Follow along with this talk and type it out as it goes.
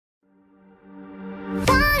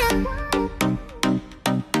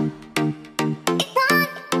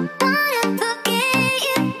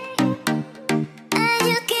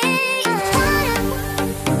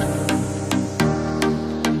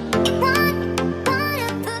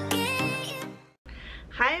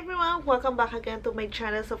Welcome back again to my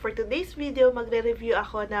channel. So for today's video, magre-review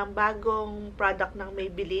ako ng bagong product ng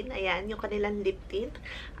Maybelline. Ayan, yung kanilang lip tint.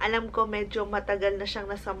 Alam ko medyo matagal na siyang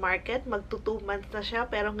nasa market. Magto 2 months na siya.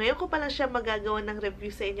 Pero ngayon ko pa lang siya magagawa ng review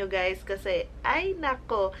sa inyo guys. Kasi, ay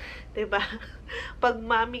nako, diba? Pag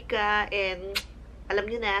mami ka and alam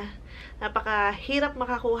niyo na, napakahirap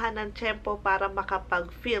makakuha ng tempo para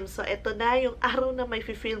makapag-film. So, ito na yung araw na may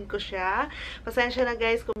film ko siya. Pasensya na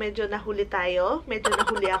guys kung medyo nahuli tayo. Medyo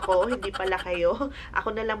nahuli ako, hindi pala kayo.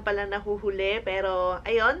 Ako na lang pala nahuhuli. Pero,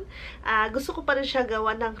 ayun, gusto ko pa rin siya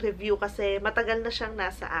gawa ng review kasi matagal na siyang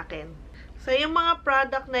nasa akin. So, yung mga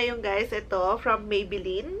product na yung guys, ito, from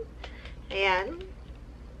Maybelline. Ayan.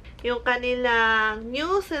 Yung kanilang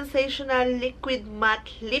new Sensational Liquid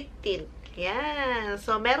Matte Lip Tint. Yan.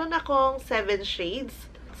 So, meron akong 7 shades.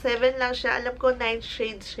 7 lang siya. Alam ko 9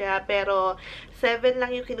 shades siya. Pero, 7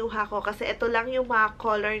 lang yung kinuha ko. Kasi ito lang yung mga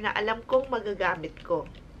color na alam kong magagamit ko.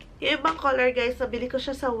 Yung ibang color, guys, nabili ko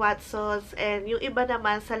siya sa Swatches. And yung iba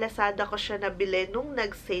naman, sa Lazada ko siya nabili nung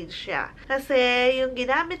nag-sale siya. Kasi, yung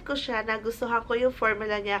ginamit ko siya, nagustuhan ko yung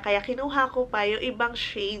formula niya. Kaya, kinuha ko pa yung ibang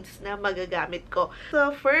shades na magagamit ko.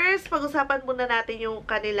 So, first, pag-usapan muna natin yung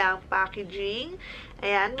kanilang packaging.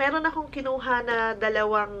 Ayan, meron akong kinuha na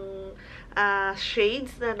dalawang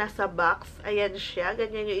shades na nasa box. Ayan siya,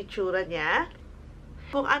 ganyan yung itsura niya.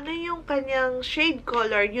 Kung ano yung kanyang shade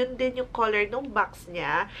color, yun din yung color ng box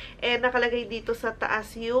niya. And nakalagay dito sa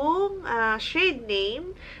taas yung shade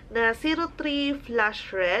name na 03 Flash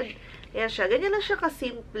Red. Ayan siya, ganyan lang siya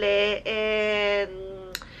kasimple. And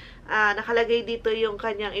nakalagay dito yung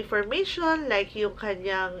kanyang information, like yung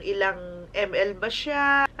kanyang ilang ml ba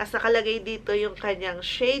siya. As nakalagay dito yung kanyang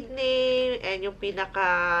shade name and yung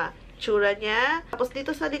pinaka tsura niya. Tapos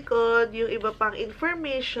dito sa likod, yung iba pang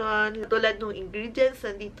information, tulad ng ingredients,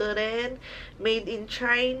 nandito rin. Made in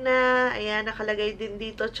China. Ayan, nakalagay din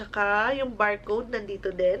dito. Tsaka yung barcode, nandito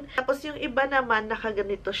din. Tapos yung iba naman,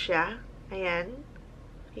 nakaganito siya. Ayan.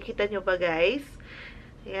 Kikita nyo ba guys?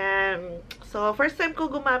 Ayan. So, first time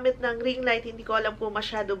ko gumamit ng ring light, hindi ko alam kung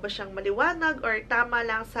masyado ba siyang maliwanag or tama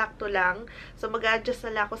lang, sakto lang. So, mag-adjust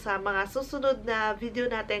na lang ako sa mga susunod na video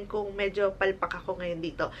natin kung medyo palpak ako ngayon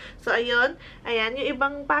dito. So, ayun. Ayan. Yung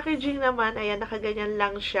ibang packaging naman, ayan, nakaganyan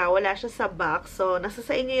lang siya. Wala siya sa box. So, nasa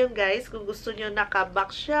sa inyo yun guys. Kung gusto nyo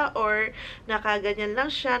naka-box siya or nakaganyan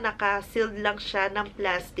lang siya, naka-sealed lang siya ng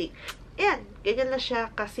plastic. Ayan. Ganyan lang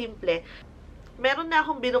siya kasimple. Meron na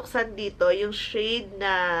akong binuksan dito, yung shade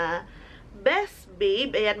na Best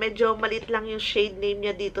Babe. Ayan, medyo malit lang yung shade name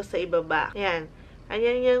niya dito sa ibaba. Ayan.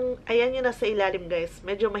 Ayan yung nasa ilalim, guys.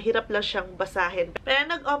 Medyo mahirap lang siyang basahin. Pero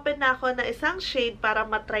nag-open na ako na isang shade para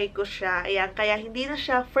matry ko siya. Ayan, kaya hindi na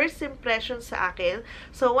siya first impression sa akin.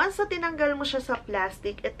 So, once na tinanggal mo siya sa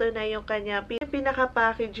plastic, ito na yung kanya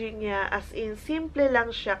pinaka-packaging niya. As in, simple lang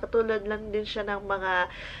siya. Katulad lang din siya ng mga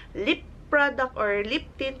lip product or lip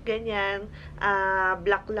tint, ganyan.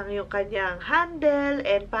 Black lang yung kanyang handle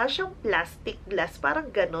and parang siyang plastic glass,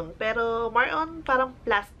 parang ganun. Pero more on parang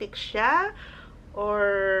plastic siya or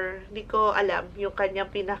hindi ko alam yung kanyang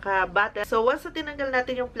pinaka-bottle. So, once na tinanggal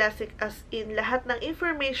natin yung plastic, as in, lahat ng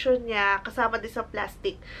information niya kasama din sa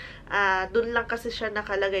plastic. Dun lang kasi siya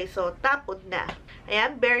nakalagay. So, tapon na.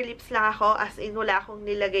 Ayan, bare lips lang ako. As in, wala akong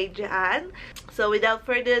nilagay dyan. So, without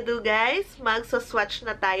further ado, guys, magso-swatch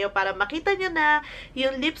na tayo para makita nyo na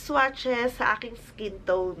yung lip swatches sa aking skin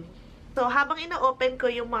tone. So, habang ina-open ko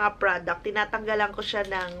yung mga product, tinatanggalan ko siya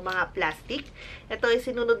ng mga plastic. Ito,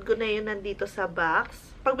 isinunod ko na yun nandito sa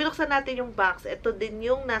box. Pag binuksan natin yung box, ito din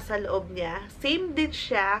yung nasa loob niya. Same din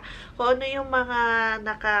siya kung ano yung mga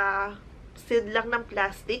naka-sealed lang ng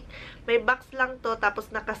plastic. May box lang to,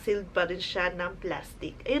 tapos naka-sealed pa rin siya ng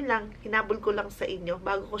plastic. Ayun lang, hinabol ko lang sa inyo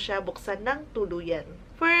bago ko siya buksan ng tuluyan.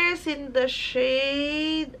 First, in the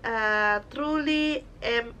shade Truly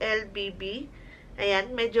MLBB.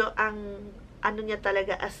 Ayan, medyo ang ano niya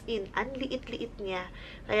talaga, as in, ang liit-liit niya.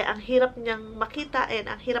 Kaya ang hirap niyang makita and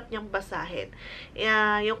ang hirap niyang basahin.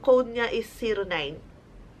 Yung code niya is 09.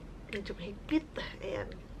 Medyo mahigpit.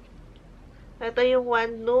 Ayan. Ito yung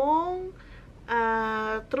one nung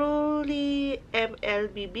Truly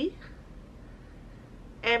MLBB.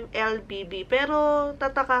 MLBB. Pero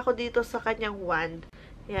tataka ako dito sa kanyang wand.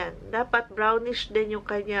 Ayan. Dapat brownish din yung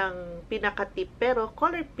kanyang pinaka-tip. Pero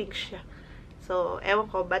color pink siya. So, ewan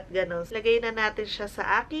ko ba't ganun. Lagay na natin siya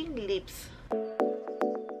sa aking lips.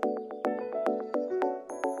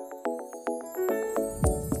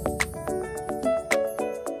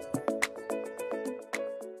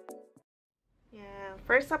 Yan.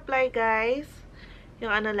 First apply, guys.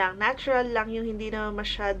 Yung ano lang, natural lang. Yung hindi na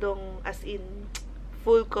masyadong as in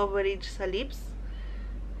full coverage sa lips.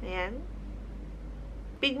 Ayan.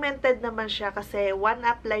 pigmented naman siya kasi one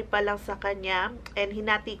apply pa lang sa kanya and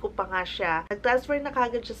hinati ko pa nga siya. Nag-transfer na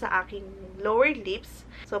kagad siya sa aking lower lips.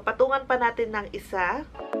 So, patungan pa natin ng isa.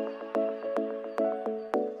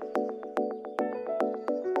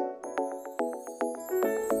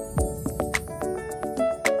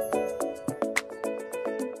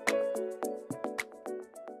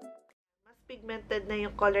 Mas pigmented na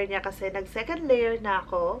yung color niya kasi nag-second layer na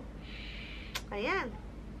ako. Ayan.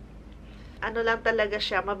 Ano lang talaga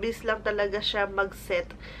siya, mabilis lang talaga siya mag-set.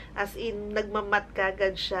 As in, nagmamat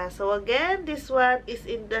kagad siya. So, again, this one is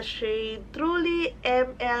in the shade Truly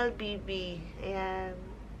MLBB. Ayan.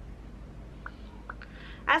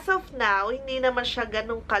 As of now, hindi naman siya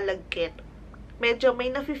ganong kalagkit. Medyo may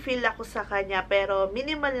nafe-feel ako sa kanya, pero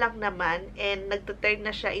minimal lang naman, and nagta-turn na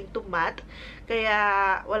siya into matte, kaya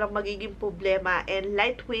walang magiging problema, and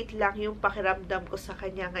lightweight lang yung pakiramdam ko sa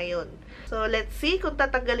kanya ngayon. So, let's see kung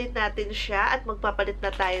tatanggalin natin siya at magpapalit na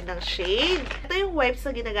tayo ng shade. Ito yung wipes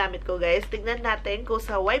na ginagamit ko, guys. Tignan natin kung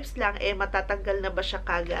sa wipes lang, matatanggal na ba siya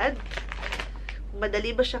kagad.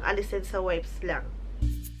 Madali ba siyang alisin sa wipes lang.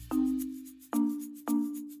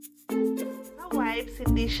 Sa wipes,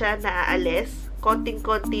 hindi siya naaalis.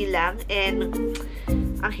 Konting-konti lang, and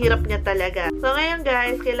ang hirap niya talaga. So, ngayon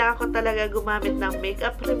guys, kailangan ko talaga gumamit ng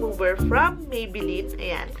makeup remover from Maybelline.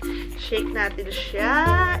 Ayan. Shake natin siya,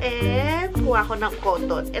 and kuha ko ng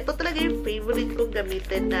cotton. Ito talaga yung favorite kong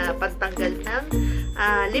gamitin na pantanggal ng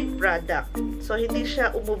lip product. So, hindi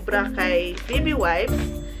siya umubra kay baby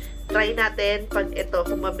wipes. Try natin pag ito,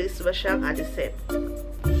 kung mabilis ba siyang alisin.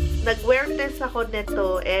 Nag-wear test ako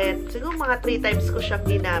nito, and siguro mga 3 times ko siyang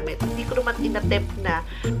ginamit. Hindi ko naman inattempt na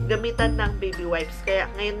gamitan ng baby wipes. Kaya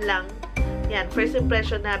ngayon lang, yan, first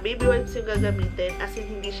impression na baby wipes yung gagamitin. As in,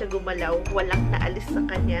 hindi siya gumalaw. Walang naalis sa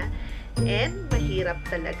kanya. And, mahirap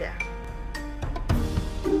talaga.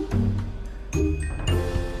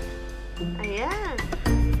 Ayan.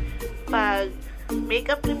 Pag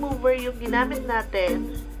makeup remover yung ginamit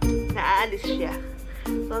natin, naaalis siya.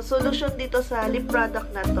 So, solution dito sa lip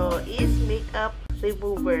product na to is makeup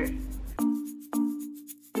remover.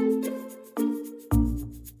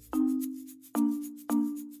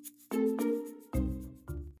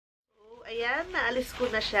 So, ayan, naalis ko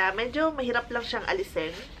na siya. Medyo mahirap lang siyang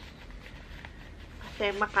alisin.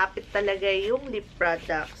 Kasi makapit talaga yung lip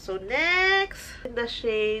product. So, next, in the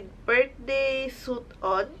shade Birthday Suit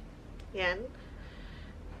On. Yan.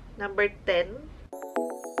 Number 10.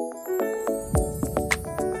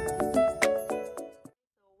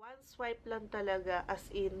 Swipe lang talaga, as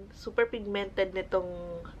in, super pigmented nitong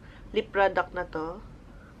lip product na to.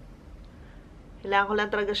 Kailangan ko lang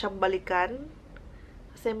talaga siyang balikan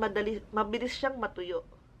kasi mabilis siyang matuyo.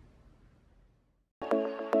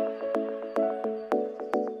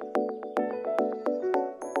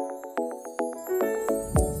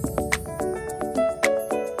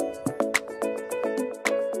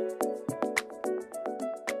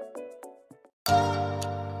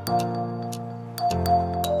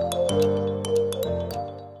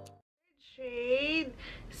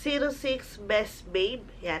 Shade 06 Best Babe.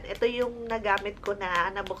 Yan. Ito yung nagamit ko na,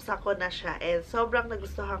 nabuksan ko na siya. And sobrang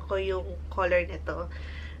nagustuhan ko yung color nito.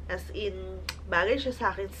 As in, bagay siya sa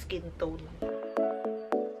akin skin tone.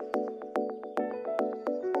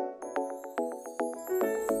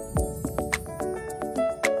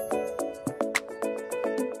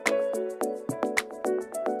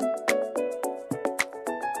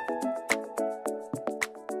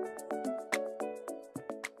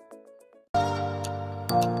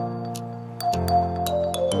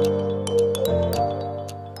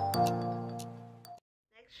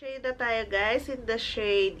 Shade na tayo guys, in the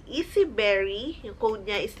shade Easy Berry. Yung code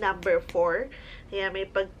niya is number 4. Ayan, may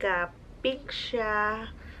pagka pink siya,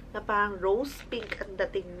 na parang rose pink ang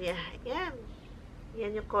dating niya. Ayan.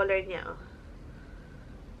 Yan yung color niya, oh.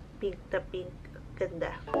 Pink na pink.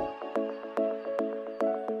 Ganda.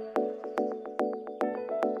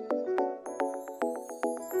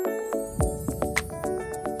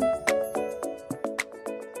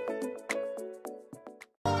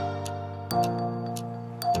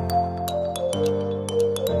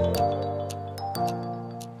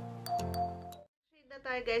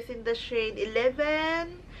 Guys, in the shade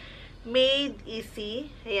 11 Made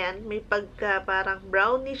Easy. Ayan, may pagka parang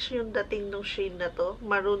brownish yung dating ng shade na to,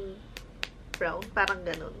 maroon brown, parang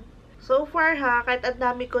ganun. So far ha, kahit ang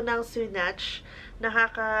dami ko ng swatch,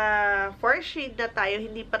 nakaka 4 shade na tayo,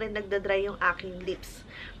 hindi pa rin nagda-dry yung aking lips.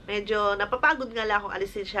 Medyo napapagod nga lang akong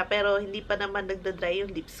alisin siya, pero hindi pa naman nagda-dry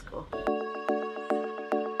yung lips ko.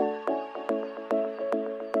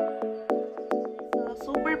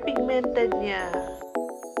 So, super pigmented niya.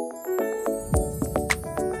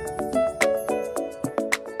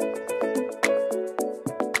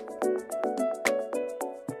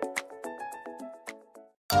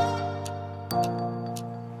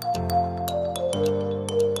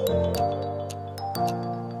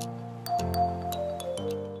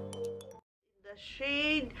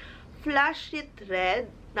 shade Flash It Red,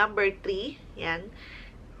 number 3. Yan.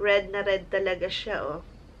 Red na red talaga siya, oh.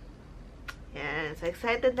 Yan. So,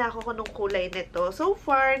 excited na ako nung kulay nito. So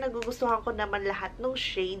far, nagugustuhan ko naman lahat ng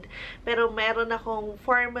shade. Pero meron akong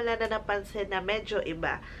formula na napansin na medyo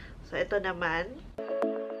iba. So, ito naman.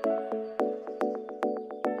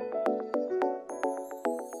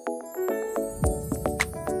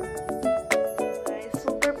 Ay,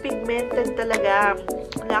 super pigmented talaga.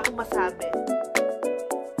 Wala akong masabi.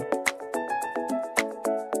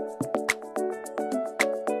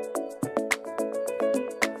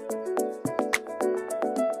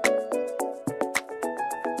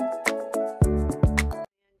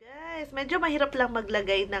 Medyo mahirap lang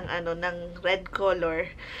maglagay ng ng red color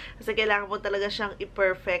kasi kailangan mo talaga siyang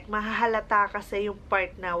i-perfect. Mahahalata kasi yung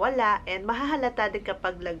part na wala and mahahalata din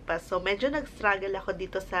kapag lagpas. So medyo nag-struggle ako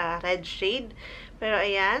dito sa red shade. Pero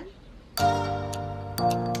ayan.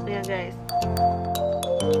 Ayan guys.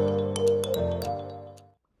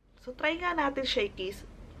 So try nga natin shakies.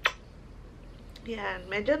 Ayan,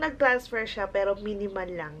 medyo nag-transfer siya pero minimal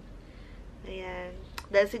lang. Ayan.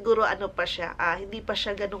 Dahil siguro pa siya, hindi pa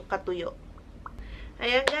siya ganun katuyo.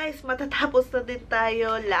 Ayan guys, matatapos na din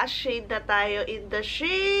tayo. Last shade na tayo in the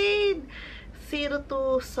shade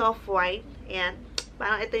 02 Soft Wine. Ayan.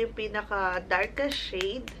 Parang ito yung pinaka darkest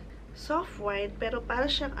shade. Soft wine, pero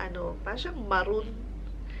parang siyang parang siyang maroon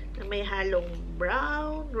na may halong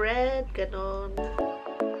brown, red, ganun.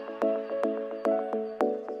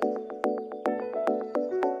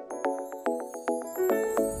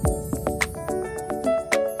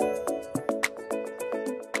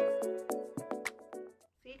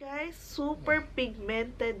 Super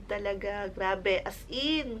pigmented talaga. Grabe. As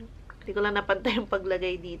in, hindi ko lang napantay yung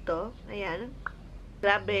paglagay dito. Ayan.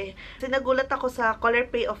 Grabe. Kasi nagulat ako sa color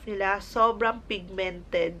payoff nila. Sobrang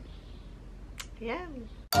pigmented. Ayan.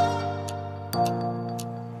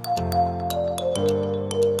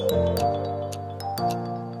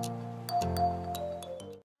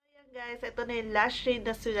 Ayan guys. Ito na yung last shade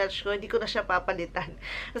na swatch ko. Hindi ko na siya papalitan.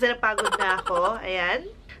 Kasi napagod na ako. Ayan.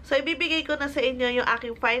 So, ibibigay ko na sa inyo yung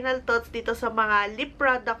aking final thoughts dito sa mga lip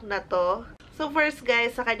product na to. So, first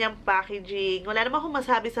guys, sa kanyang packaging. Wala naman akong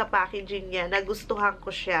masabi sa packaging niya. Nagustuhan ko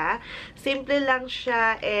siya. Simple lang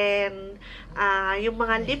siya and yung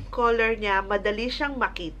mga lip color niya, madali siyang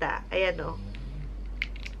makita. Ayan o.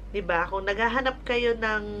 Diba? Kung naghahanap kayo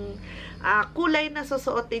ng kulay na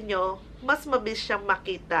susuotin nyo, mas mabilis siyang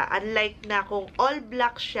makita. Unlike na kung all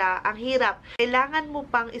black siya, ang hirap. Kailangan mo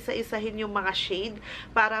pang isa-isahin yung mga shade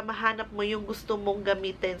para mahanap mo yung gusto mong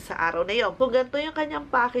gamitin sa araw na yun. Kung ganito yung kanyang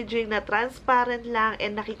packaging na transparent lang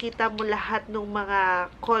and nakikita mo lahat ng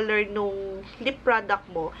mga color nung lip product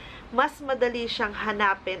mo, mas madali siyang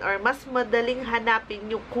hanapin or mas madaling hanapin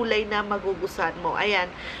yung kulay na magugustuhan mo. Ayan.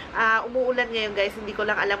 Umuulan ngayon guys. Hindi ko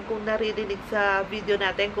lang alam kung naririnig sa video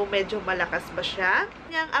natin kung medyo malakas ba siya.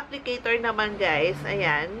 Yung applicator naman guys,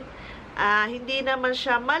 ayan. Hindi naman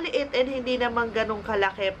siya maliit and hindi naman ganun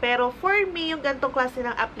kalaki. Pero for me, yung ganitong klase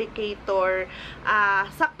ng applicator,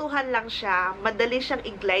 saktuhan lang siya. Madali siyang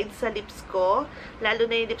i-glide sa lips ko. Lalo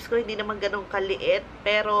na yung lips ko, hindi naman ganun kaliit.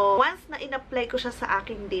 Pero once na in-apply ko siya sa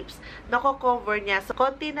aking lips, nako-cover niya. So,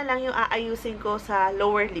 konti na lang yung aayusin ko sa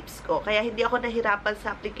lower lips ko. Kaya hindi ako nahirapan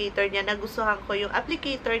sa applicator niya. Nagustuhan ko yung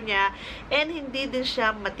applicator niya and hindi din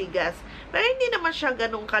siya matigas. Pero hindi naman siya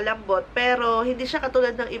ganun kalambot. Pero hindi siya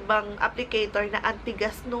katulad ng ibang applicator na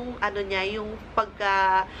antigas nung niya, yung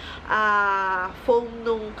pagka foam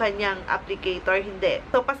nung kanyang applicator. Hindi.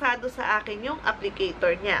 So, pasado sa akin yung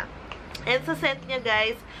applicator niya. And sa scent niya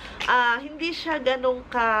guys, hindi siya ganun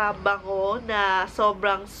kabango na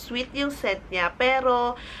sobrang sweet yung scent niya.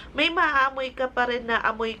 Pero may maaamoy ka pa rin na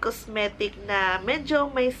amoy cosmetic na medyo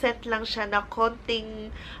may scent lang siya na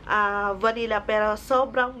konting vanilla pero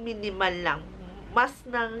sobrang minimal lang. Mas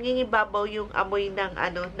nangingibabaw yung amoy ng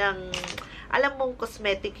alam mong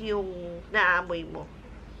cosmetic yung naamoy mo.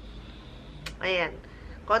 Ayan.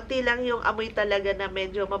 Konti lang yung amoy talaga na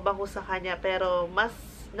medyo mabango sa kanya pero mas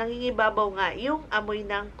nangingibabaw nga yung amoy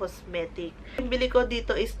ng cosmetic. Yung bili ko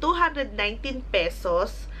dito is 219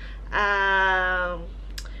 pesos.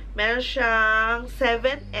 Meron siyang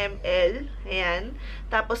 7 ml. Ayan.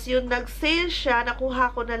 Tapos yung nag-sale siya,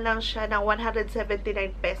 nakuha ko na lang siya ng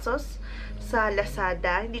 179 pesos sa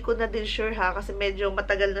Lazada. Hindi ko na din sure ha, kasi medyo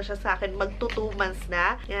matagal na siya sa akin. Magto 2 months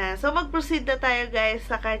na. Ayan. So, mag-proceed na tayo guys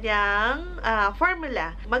sa kanyang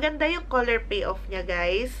formula. Maganda yung color payoff niya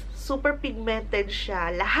guys. Super pigmented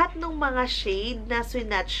siya. Lahat ng mga shade na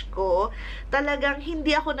swatch ko, talagang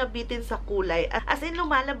hindi ako nabitin sa kulay. As in,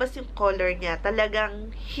 lumalabas yung color niya.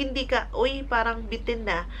 Talagang hindi ka, uy, parang bitin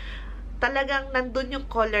na. talagang nandun yung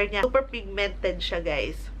color niya. Super pigmented siya,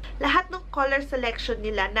 guys. Lahat ng color selection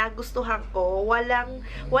nila nagustuhan ko.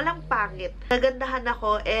 Walang pangit. Nagandahan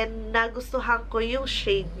ako and nagustuhan ko yung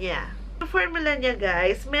shade niya. Yung formula niya,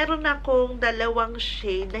 guys, meron akong dalawang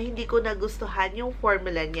shade na hindi ko nagustuhan yung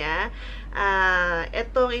formula niya.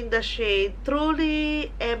 Itong in the shade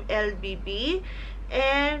Truly MLBB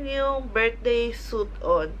and yung Birthday Suit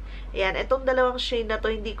On. Ayan, itong dalawang shade na to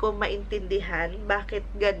hindi ko maintindihan bakit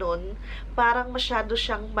ganun. Parang masyado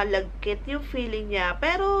siyang malagkit yung feeling niya.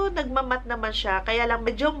 Pero nagmamat naman siya, kaya lang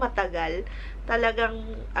medyo matagal. Talagang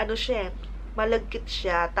ano siya, malagkit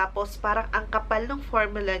siya. Tapos parang ang kapal ng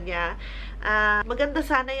formula niya. Maganda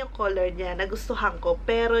sana yung color niya, nagustuhan ko.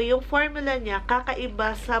 Pero yung formula niya,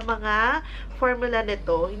 kakaiba sa mga formula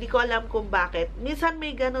nito. Hindi ko alam kung bakit. Minsan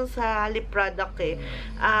may ganun sa lip product eh.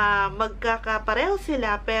 Magkakapareho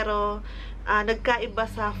sila pero nagkaiba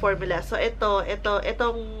sa formula. So itong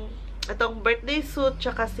birthday suit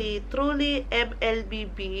tsaka si Truly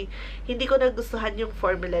MLBB, hindi ko nagustuhan yung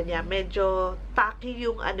formula niya. Medyo tacky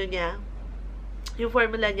yung ano niya. Yung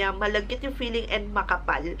formula niya, malagkit yung feeling and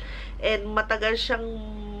makapal. And matagal siyang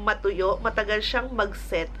matuyo, matagal siyang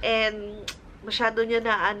mag-set. And masyado niya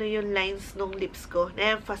na ano yung lines nung lips ko.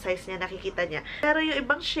 Na-emphasize niya, nakikita niya. Pero yung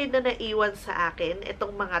ibang shade na naiwan sa akin,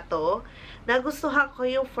 itong mga to, nagustuhan ko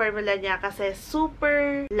yung formula niya kasi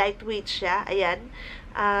super lightweight siya. Ayan.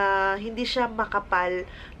 Hindi siya makapal.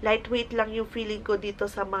 Lightweight lang yung feeling ko dito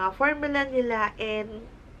sa mga formula nila. And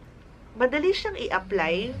madali siyang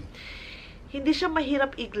i-apply. Hindi siya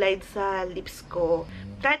mahirap i-glide sa lips ko.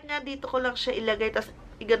 Kahit nga dito ko lang siya ilagay, tapos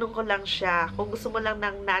iganon ko lang siya. Kung gusto mo lang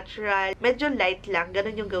ng natural, medyo light lang,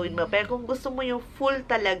 ganun yung gawin mo. Pero kung gusto mo yung full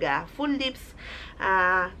talaga, full lips,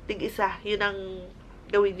 tig-isa, yun ang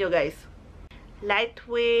gawin nyo, guys.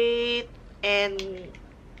 Lightweight, and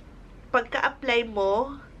pagka-apply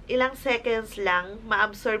mo, ilang seconds lang,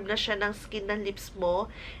 ma-absorb na siya ng skin ng lips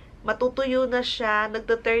mo. Matutuyo na siya,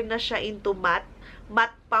 nagta-turn na siya into matte.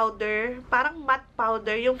 Matte powder, parang matte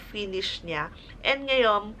powder yung finish niya. And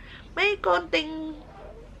ngayon, may konting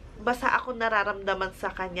basa ako nararamdaman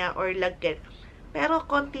sa kanya or lagkit. Pero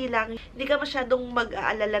konti lang, hindi ka masyadong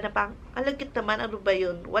mag-aalala na pang, alagkit naman, ano ba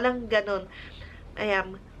yun? Walang ganon.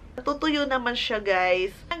 Ayan, natutuyo naman siya,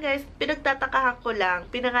 guys. Ayan, guys, pinagtatakahan ko lang,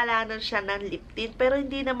 pinangalanan siya ng lip tint, pero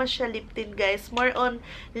hindi naman siya lip tint, guys. More on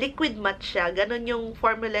liquid matte siya. Ganon yung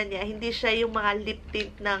formula niya. Hindi siya yung mga lip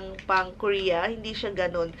tint ng pang Korea. Hindi siya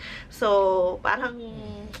ganon. So, parang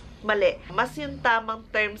mali. Mas yung tamang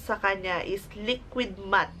term sa kanya is liquid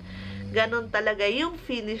matte. Ganon talaga yung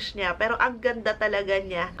finish niya. Pero ang ganda talaga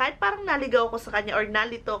niya. Kahit parang naligaw ko sa kanya or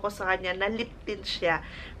nalito ko sa kanya na lip tint siya.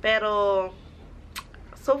 Pero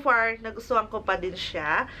so far, nagustuhan ko pa din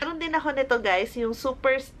siya. Meron din ako nito, guys, yung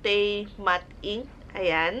Super Stay Matte Ink.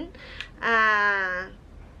 Ayan.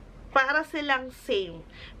 Para silang same.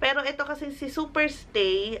 Pero ito kasi si Super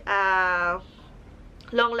Stay,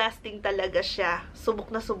 long-lasting talaga siya.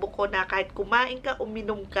 Subok na subok ko na kahit kumain ka,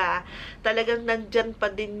 uminom ka, talagang nandyan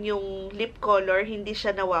pa din yung lip color, hindi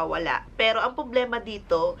siya nawawala. Pero ang problema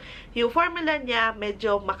dito, yung formula niya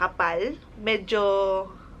medyo makapal, medyo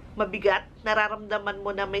mabigat, nararamdaman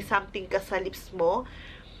mo na may something ka sa lips mo.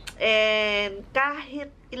 And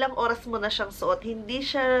kahit ilang oras mo na siyang suot, hindi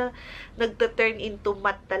siya nagta-turn into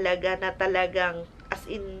matte talaga na talagang as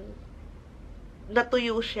in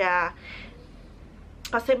natuyo siya.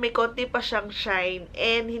 Kasi may konti pa siyang shine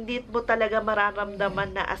and hindi mo talaga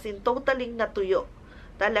mararamdaman na as in totaling natuyo.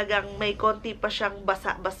 Talagang may konti pa siyang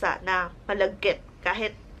basa-basa na malagkit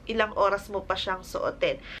kahit ilang oras mo pa siyang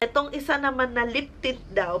suotin. Itong isa naman na lip tint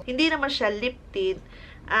daw, hindi naman siya lip tint.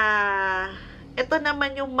 Ito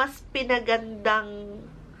naman yung mas pinagandang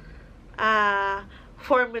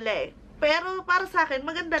formula eh. Pero para sa akin,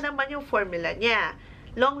 maganda naman yung formula niya.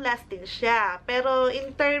 Long lasting siya. Pero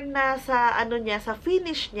in term na sa ano niya, sa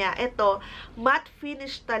finish niya, ito, matte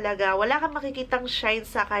finish talaga. Wala kang makikitang shine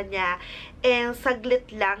sa kanya. And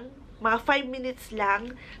saglit lang, mga 5 minutes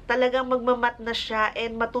lang, talagang magmamat na siya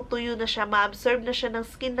and matutuyo na siya, ma-absorb na siya ng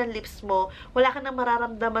skin ng lips mo. Wala ka nang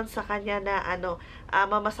mararamdaman sa kanya na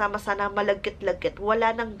mamasa-masa na malagkit-lagkit.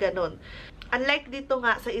 Wala nang ganon. Unlike dito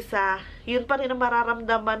nga sa isa, yun pa rin ang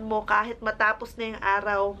mararamdaman mo kahit matapos na yung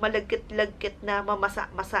araw, malagkit-lagkit na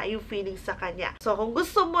mamasa-masa yung feeling sa kanya. So, kung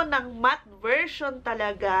gusto mo ng matte version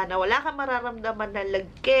talaga na wala kang mararamdaman na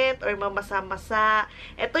lagkit or mamasa-masa,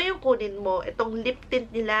 ito yung kunin mo. Itong lip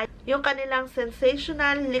tint nila, yung kanilang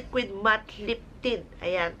Sensational Liquid Matte Lip Tint.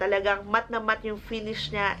 Ayan, talagang matte na matte yung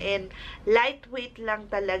finish niya and lightweight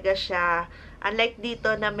lang talaga siya. Unlike dito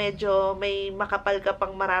na medyo may makapal ka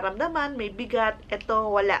pang mararamdaman, may bigat, ito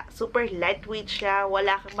wala. Super lightweight siya,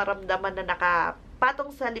 wala kang maramdaman na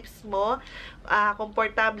patong sa lips mo.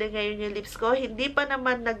 Komportable ngayon yung lips ko. Hindi pa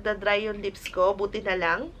naman nagda-dry yung lips ko, buti na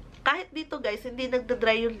lang. Kahit dito guys, hindi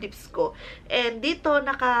nagda-dry yung lips ko. And dito,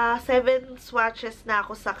 naka 7 swatches na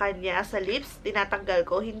ako sa kanya, sa lips. Tinatanggal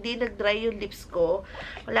ko. Hindi nag-dry yung lips ko.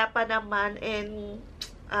 Wala pa naman. And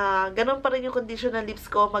ganun pa rin yung condition ng lips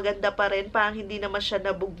ko. Maganda pa rin. Parang hindi naman siya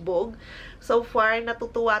nabugbog. So far,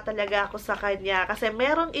 natutuwa talaga ako sa kanya. Kasi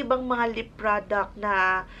merong ibang mga lip product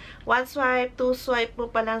na 1 swipe, 2 swipe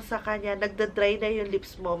mo pa lang sa kanya, nagda-dry na yung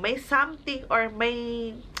lips mo. May something or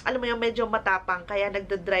may, alam mo yung medyo matapang, kaya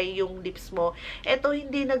nagda-dry yung lips mo. Eto,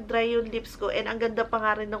 hindi nag-dry yung lips ko. And ang ganda pa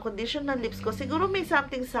nga rin ng condition ng lips ko. Siguro may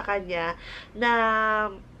something sa kanya na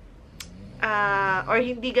or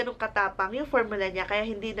hindi ganun katapang yung formula niya, kaya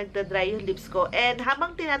hindi nagda-dry yung lips ko. And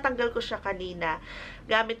habang tinatanggal ko siya kanina,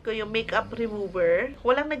 gamit ko yung makeup remover,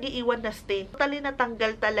 walang nagiiwan na stain. Totally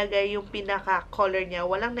natanggal talaga yung pinaka-color niya.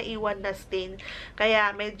 Walang naiwan na stain. Kaya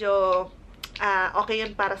medyo okay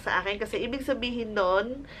yun para sa akin. Kasi ibig sabihin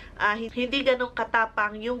nun, hindi ganun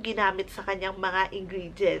katapang yung ginamit sa kanyang mga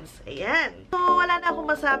ingredients. Ayan. So, wala na akong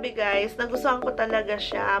masabi guys. Nagustuhan ko talaga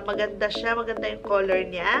siya. Maganda siya. Maganda yung color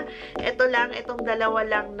niya. Ito lang, itong dalawa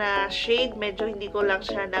lang na shade. Medyo hindi ko lang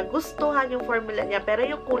siya nagustuhan yung formula niya. Pero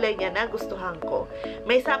yung kulay niya nagustuhan ko.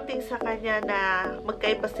 May something sa kanya na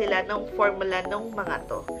magkaiba sila ng formula ng mga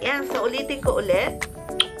to. Ayan. So, ulitin ko ulit.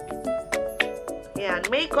 Yan,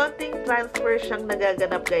 may konting transfer siyang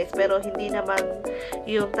nagaganap guys, pero hindi naman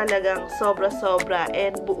yung talagang sobra-sobra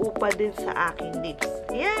and buo pa din sa aking lips.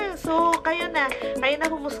 Yan, so kayo na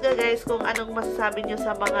humusga guys kung anong masasabi nyo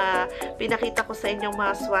sa mga pinakita ko sa inyong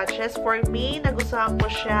mga swatches. For me, nagustuhan ko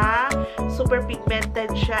siya, super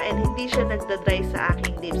pigmented siya, and hindi siya nagda-dry sa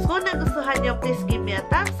aking lips. Kung nagustuhan nyo, please give me a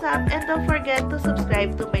thumbs up and don't forget to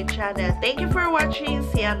subscribe to my channel. Thank you for watching.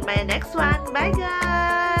 See you on my next one. Bye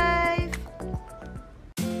guys!